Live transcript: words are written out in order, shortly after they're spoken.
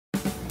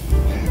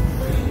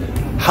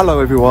Hello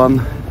everyone,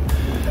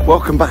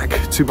 welcome back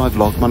to my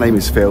vlog. My name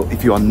is Phil.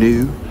 If you are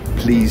new,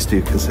 please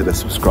do consider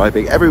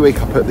subscribing. Every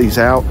week I put these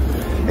out.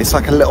 It's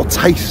like a little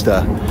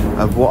taster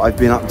of what I've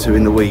been up to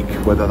in the week,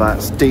 whether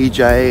that's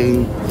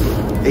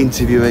DJing,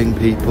 interviewing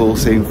people,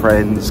 seeing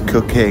friends,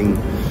 cooking,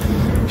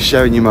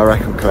 showing you my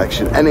record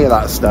collection, any of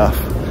that stuff.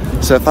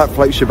 So if that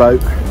floats your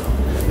boat,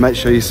 make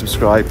sure you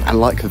subscribe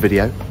and like the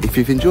video if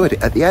you've enjoyed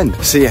it at the end.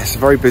 So yes, a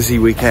very busy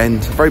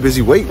weekend, a very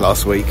busy week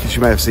last week, as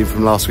you may have seen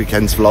from last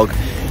weekend's vlog.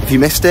 If you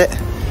missed it,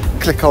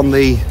 click on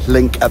the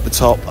link at the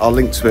top. I'll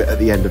link to it at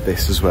the end of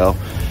this as well.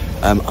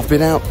 I've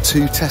been out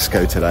to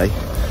Tesco today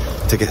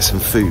to get some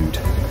food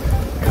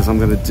because I'm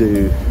going to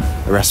do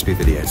a recipe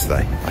video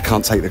today. I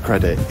can't take the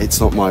credit,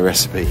 it's not my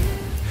recipe.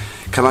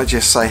 Can I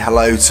just say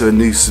hello to a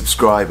new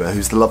subscriber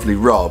who's the lovely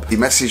Rob. He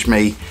messaged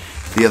me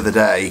the other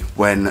day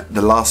when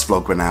the last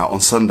vlog went out on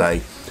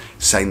Sunday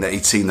saying that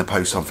he'd seen the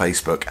post on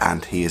Facebook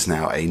and he is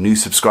now a new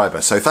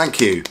subscriber. So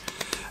thank you.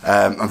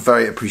 I'm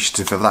very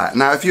appreciative of that.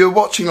 Now if you were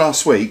watching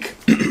last week,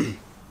 you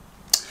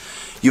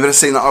would have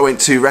seen that I went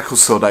to Record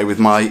Store Day with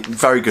my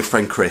very good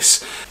friend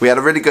Chris. We had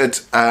a really good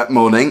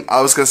morning.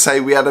 I was going to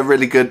say we had a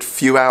really good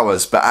few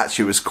hours, but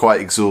actually it was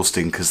quite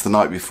exhausting because the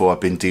night before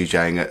I'd been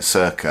DJing at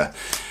Circa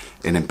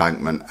in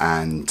Embankment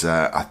and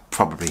I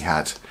probably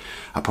had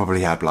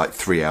like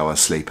 3 hours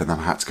sleep, and then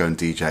I had to go and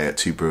DJ at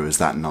Two Brewers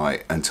that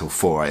night until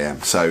 4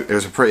 AM. So it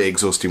was a pretty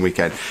exhausting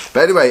weekend.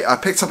 But anyway, I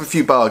picked up a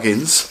few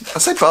bargains. I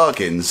say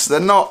bargains,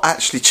 they're not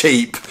actually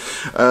cheap,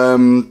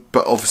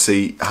 but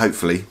obviously,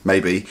 hopefully,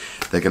 maybe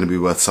they're going to be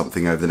worth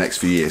something over the next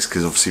few years,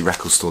 because obviously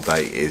Record Store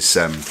Day is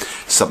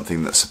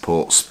something that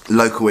supports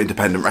local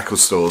independent record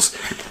stores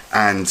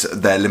and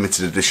their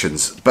limited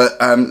editions. But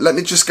let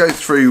me just go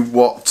through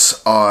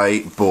what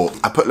I bought.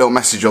 I put a little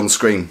message on the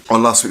screen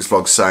on last week's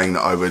vlog saying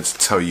that I would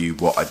tell you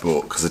what I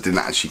bought, because I didn't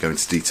actually go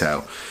into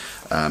detail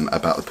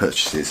about the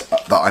purchases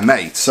that I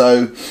made.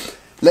 So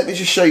let me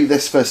just show you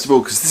this first of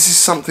all, because this is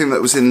something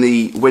that was in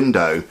the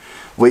window,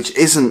 which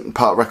isn't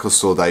part of Record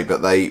Store Day,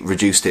 but they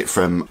reduced it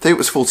from, I think it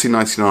was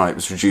 $14.99, it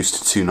was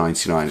reduced to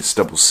 $2.99. It's a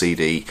double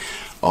CD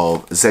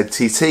of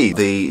ZTT,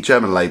 the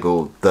German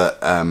label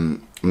that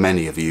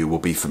many of you will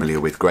be familiar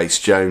with. Grace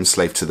Jones,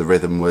 Slave to the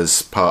Rhythm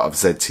was part of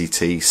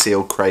ZTT,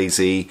 Seal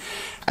Crazy,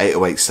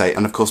 808 State,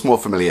 and of course more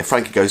familiar,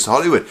 Frankie Goes to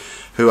Hollywood,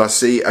 who I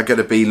see are going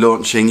to be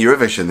launching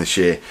Eurovision this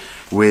year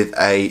with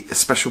a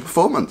special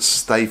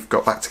performance. They've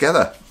got back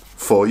together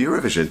for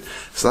Eurovision,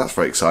 so that's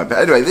very exciting. But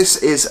anyway, this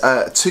is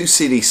a 2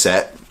 CD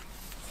set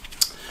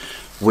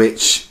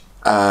which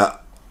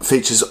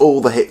features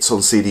all the hits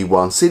on CD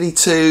 1. CD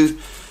 2,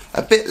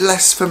 a bit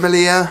less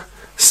familiar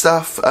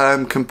stuff,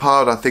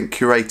 compiled, I think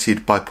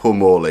curated by Paul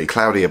Morley.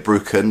 Claudia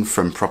Brucken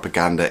from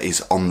Propaganda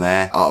is on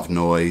there, Art of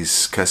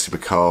Noise, Kirsty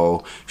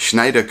MacColl,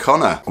 Sinead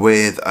O'Connor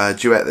with a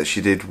duet that she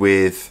did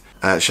with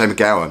Shane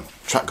MacGowan,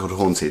 track called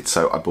Haunted,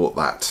 so I bought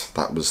that.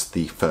 That was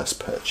the first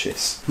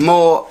purchase.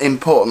 More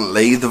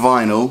importantly, the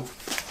vinyl.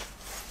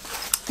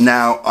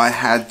 Now, I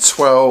had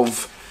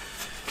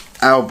 12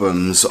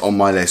 albums on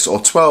my list, or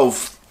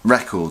 12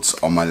 records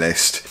on my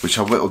list, which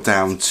I whittled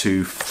down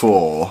to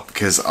 4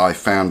 because I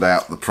found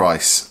out the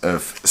price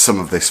of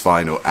some of this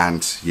vinyl,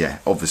 and yeah,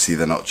 obviously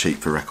they're not cheap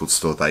for Record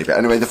Store Day. But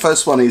anyway, the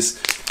first one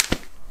is,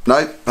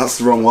 no, that's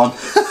the wrong one.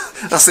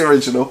 That's the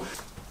original.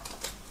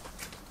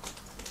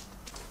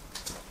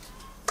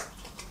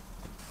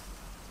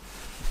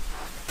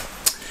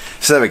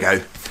 So there we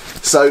go.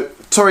 So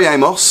Tori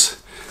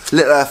Amos,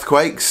 Little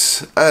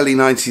Earthquakes, early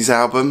 90s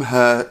album,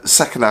 her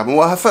second album,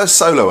 well her first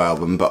solo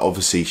album, but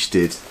obviously she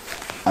did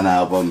an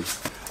album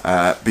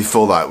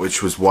before that,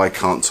 which was Why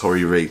Can't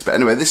Tori Read. But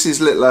anyway, this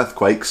is Little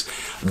Earthquakes,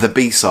 the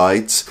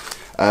B-sides,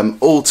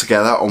 all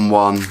together on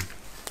one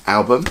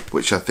album,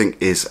 which I think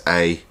is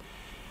a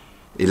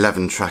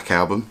 11-track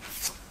album.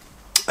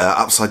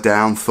 Upside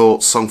Down,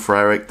 Thoughts, Song for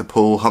Eric, The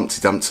Pool,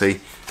 Humpty Dumpty.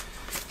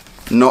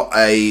 Not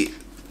a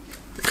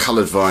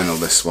coloured vinyl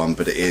this one,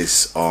 but it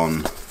is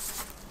on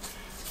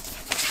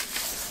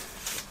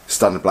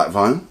standard black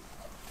vinyl.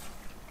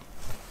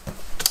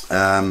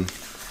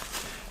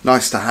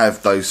 Nice to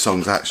have those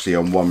songs actually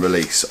on one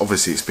release.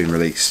 Obviously it's been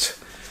released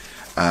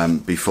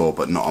before,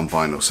 but not on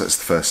vinyl, so it's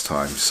the first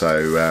time.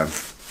 So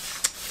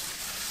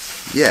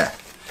yeah,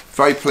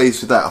 very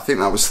pleased with that. I think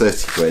that was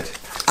 30 quid.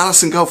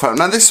 Alison Goldfrapp.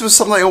 Now this was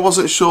something I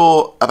wasn't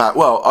sure about.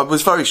 Well, I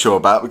was very sure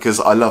about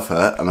because I love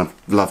her and I've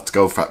loved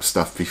Goldfrapp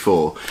stuff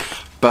before.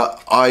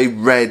 But I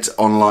read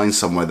online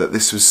somewhere that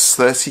this was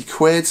 30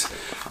 quid,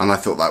 and I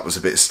thought that was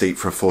a bit steep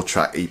for a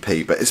 4-track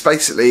EP. But it's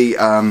basically a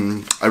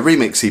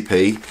remix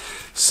EP,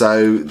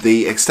 so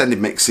the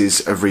extended mixes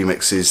of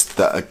remixes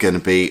that are going to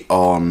be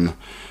on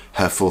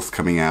her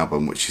forthcoming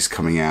album, which is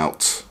coming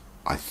out,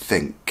 I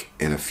think,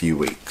 in a few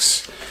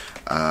weeks,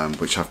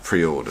 which I've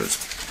pre-ordered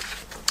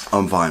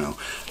on vinyl.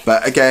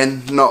 But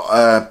again, not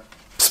a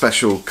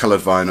special coloured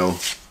vinyl,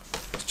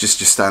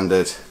 just your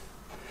standard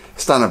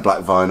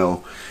black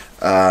vinyl.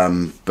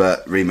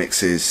 But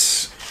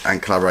remixes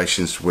and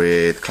collaborations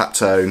with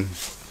Claptone,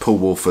 Paul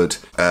Woolford.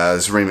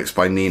 There's a remix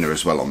by Nina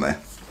as well on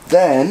there.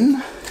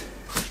 Then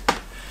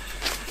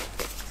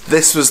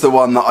this was the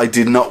one that I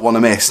did not want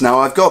to miss. Now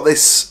I've got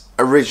this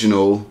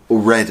original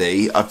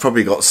already. I've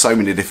probably got so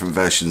many different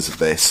versions of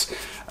this,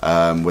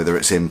 whether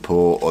it's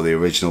import or the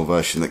original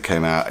version that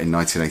came out in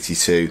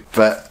 1982.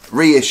 But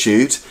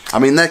reissued, I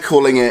mean, they're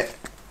calling it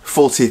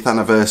 40th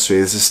anniversary.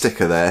 There's a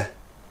sticker there.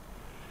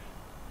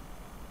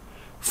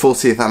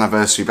 40th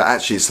anniversary, but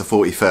actually it's the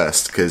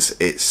 41st because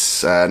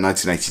it's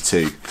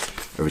 1982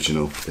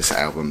 original, this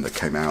album that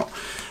came out.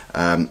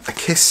 A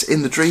Kiss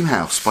in the Dream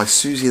House by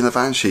Siouxsie and the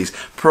Banshees,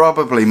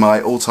 probably my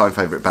all-time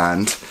favourite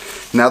band.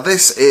 Now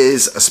this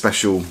is a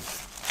special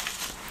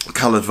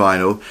coloured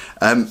vinyl.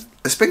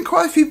 There's been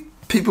quite a few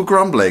people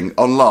grumbling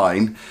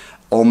online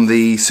on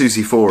the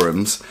Siouxsie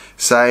forums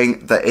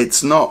saying that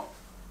it's not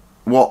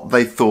what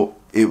they thought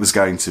it was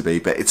going to be,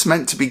 but it's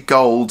meant to be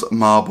gold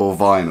marble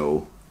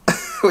vinyl,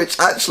 which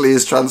actually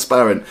is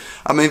transparent.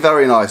 I mean,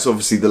 very nice.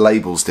 Obviously the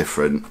label's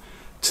different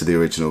to the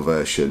original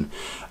version.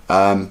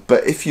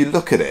 But if you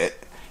look at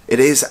it, it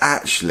is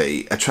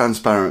actually a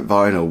transparent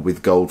vinyl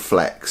with gold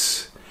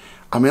flecks.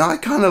 I mean, I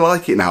kind of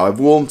like it now. I've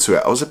warmed to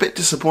it. I was a bit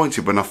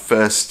disappointed when I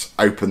first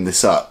opened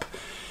this up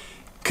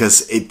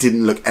because it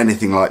didn't look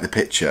anything like the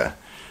picture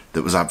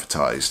that was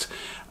advertised.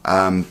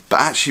 But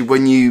actually,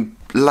 when you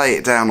lay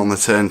it down on the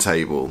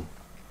turntable,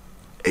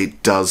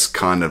 it does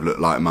kind of look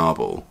like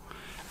marble,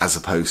 as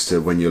opposed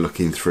to when you're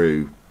looking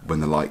through,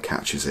 when the light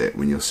catches it,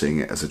 when you're seeing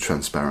it as a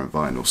transparent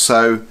vinyl.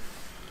 So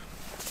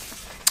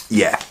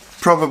yeah,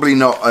 probably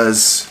not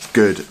as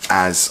good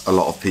as a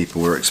lot of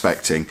people were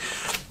expecting,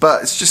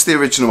 but it's just the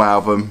original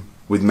album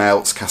with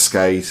Melts,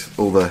 Cascade,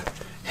 all the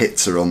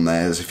hits are on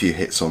there. There's a few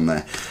hits on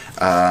there,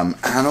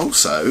 and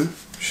also,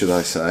 should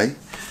I say,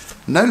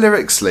 no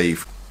lyric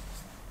sleeve,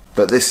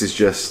 but this is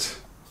just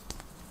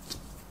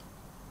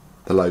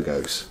the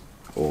logos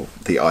or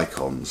the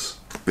icons,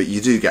 but you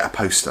do get a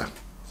poster,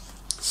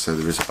 so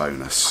there is a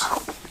bonus,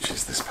 which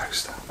is this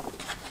poster.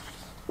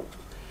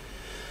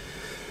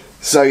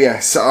 So yeah,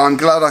 so I'm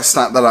glad I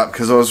snapped that up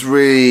because I was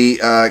really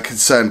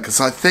concerned, because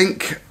I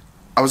think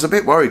I was a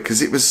bit worried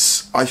because it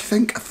was, I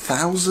think,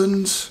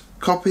 1,000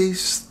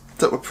 copies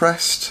that were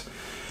pressed,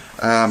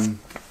 and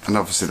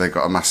obviously they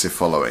got a massive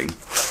following.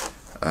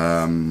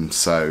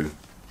 So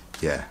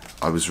yeah,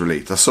 I was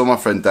relieved. I saw my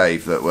friend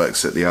Dave that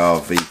works at the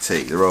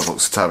RVT, the Royal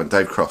Vauxhall Tavern,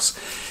 Dave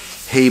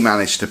Cross. He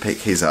managed to pick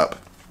his up,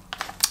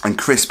 and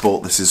Chris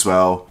bought this as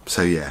well.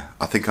 So yeah,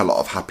 I think a lot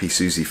of happy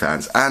Siouxsie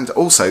fans. And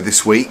also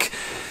this week,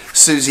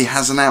 Siouxsie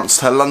has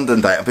announced her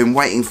London date. I've been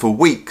waiting for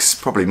weeks,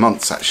 probably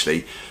months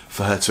actually,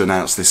 for her to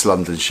announce this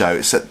London show.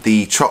 It's at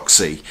the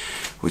Siouxsie,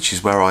 which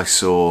is where I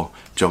saw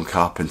John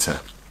Carpenter,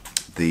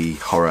 the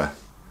horror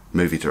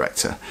movie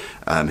director.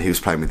 He was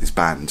playing with his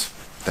band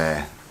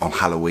there on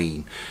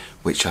Halloween,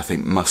 which I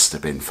think must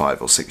have been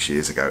 5 or 6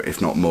 years ago,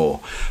 if not more.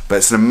 But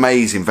it's an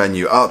amazing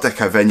venue, Art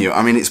Deco venue.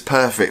 I mean, it's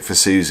perfect for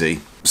Siouxsie.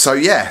 So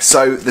yeah,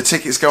 so the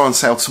tickets go on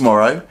sale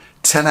tomorrow,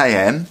 10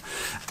 AM.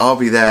 I'll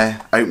be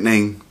there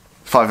opening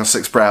 5 or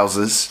 6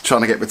 browsers,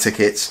 trying to get my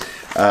tickets.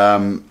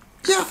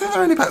 Yeah, I think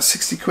they're only about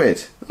 60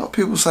 quid. A lot of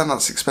people saying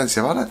that's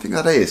expensive. I don't think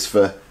that is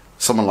for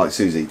someone like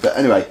Siouxsie. But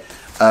anyway,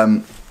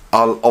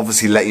 I'll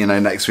obviously let you know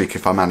next week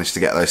if I manage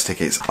to get those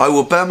tickets. I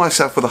will burn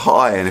myself with a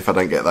hot iron if I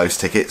don't get those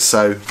tickets,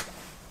 so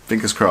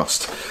fingers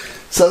crossed.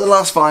 So the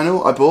last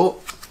vinyl I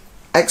bought,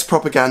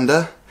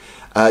 Ex-Propaganda.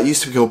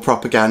 Used to be called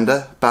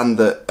Propaganda, band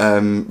that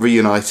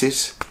reunited.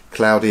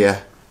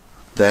 Claudia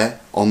there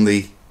on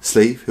the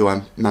sleeve, who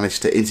I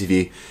managed to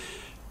interview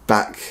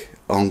back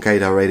on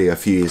Gaydar Radio a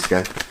few years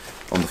ago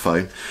on the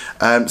phone.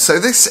 So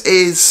this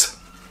is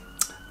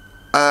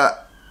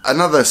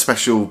another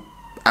special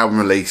album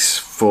release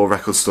for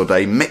Record Store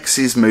Day,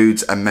 Mixes,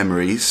 Moods and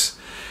Memories.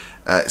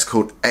 It's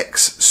called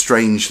X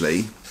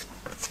Strangely.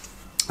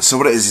 So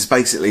what it is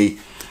basically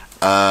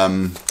a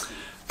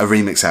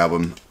remix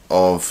album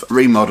of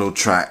remodeled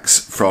tracks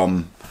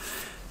from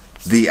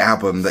the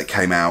album that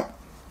came out,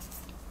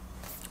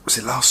 was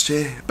it last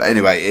year? But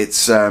anyway,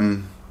 it's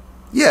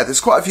yeah,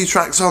 there's quite a few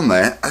tracks on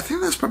there. I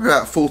think there's probably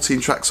about 14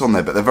 tracks on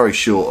there, but they're very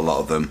short, a lot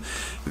of them,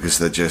 because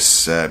they're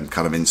just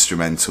kind of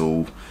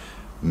instrumental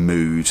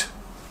mood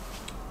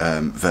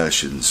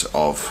versions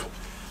of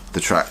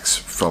the tracks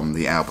from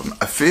the album.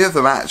 A few of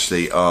them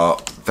actually are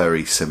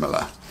very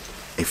similar,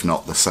 if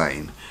not the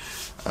same,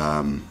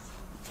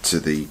 to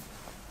the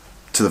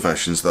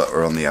versions that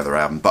are on the other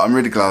album. But I'm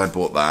really glad I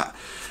bought that.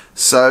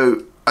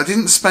 So I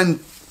didn't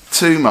spend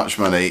too much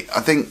money. I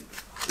think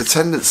the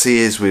tendency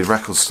is with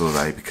Record Store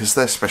Day, because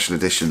they're special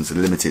editions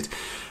and limited,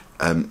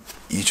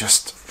 you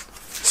just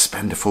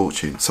spend a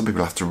fortune. Some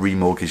people have to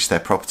remortgage their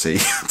property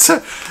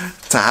to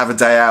have a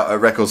day out at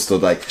Record Store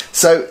Day.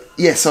 So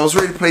yes, I was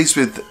really pleased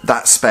with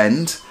that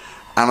spend,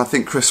 and I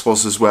think Chris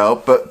was as well.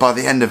 But by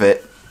the end of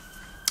it,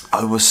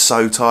 I was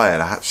so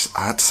tired. I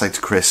had to say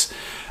to Chris,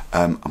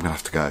 I'm gonna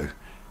have to go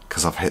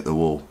because I've hit the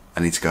wall.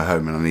 I need to go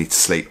home and I need to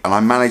sleep. And I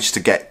managed to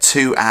get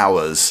 2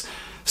 hours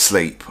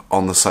sleep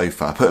on the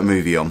sofa. I put a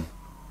movie on,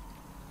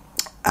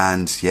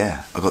 and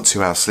yeah, I got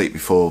 2 hours sleep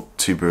before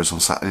 2 brews on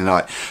Saturday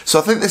night. So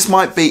I think this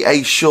might be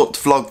a short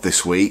vlog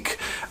this week.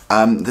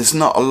 There's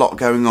not a lot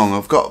going on.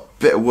 I've got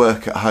bit of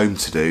work at home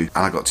to do,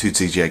 and I've got 2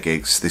 DJ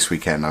gigs this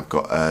weekend. I've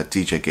got a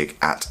DJ gig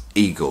at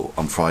Eagle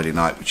on Friday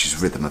night, which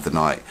is Rhythm of the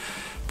Night,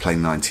 playing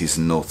 90s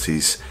and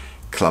noughties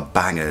club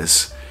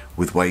bangers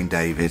with Wayne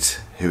David,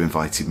 who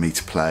invited me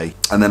to play.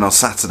 And then on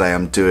Saturday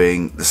I'm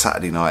doing the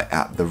Saturday night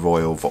at the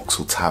Royal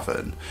Vauxhall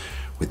Tavern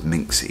with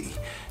Minxie,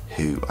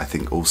 who I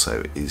think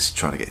also is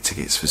trying to get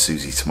tickets for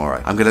Siouxsie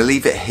tomorrow. I'm going to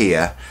leave it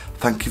here.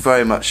 Thank you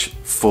very much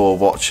for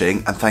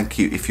watching, and thank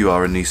you if you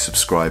are a new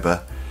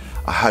subscriber.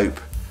 I hope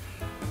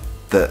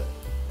that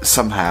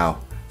somehow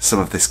some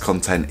of this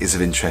content is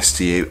of interest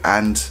to you,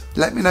 and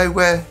let me know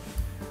where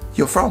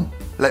you're from.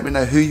 Let me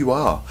know who you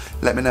are.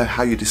 Let me know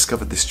how you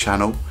discovered this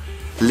channel.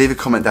 Leave a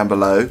comment down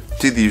below.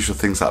 Do the usual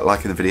things like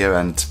liking the video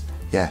and,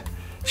 yeah,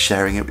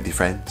 sharing it with your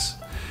friends.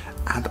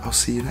 And I'll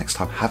see you next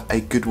time. Have a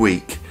good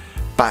week.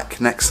 Back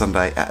next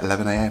Sunday at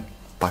 11 AM.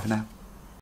 Bye for now.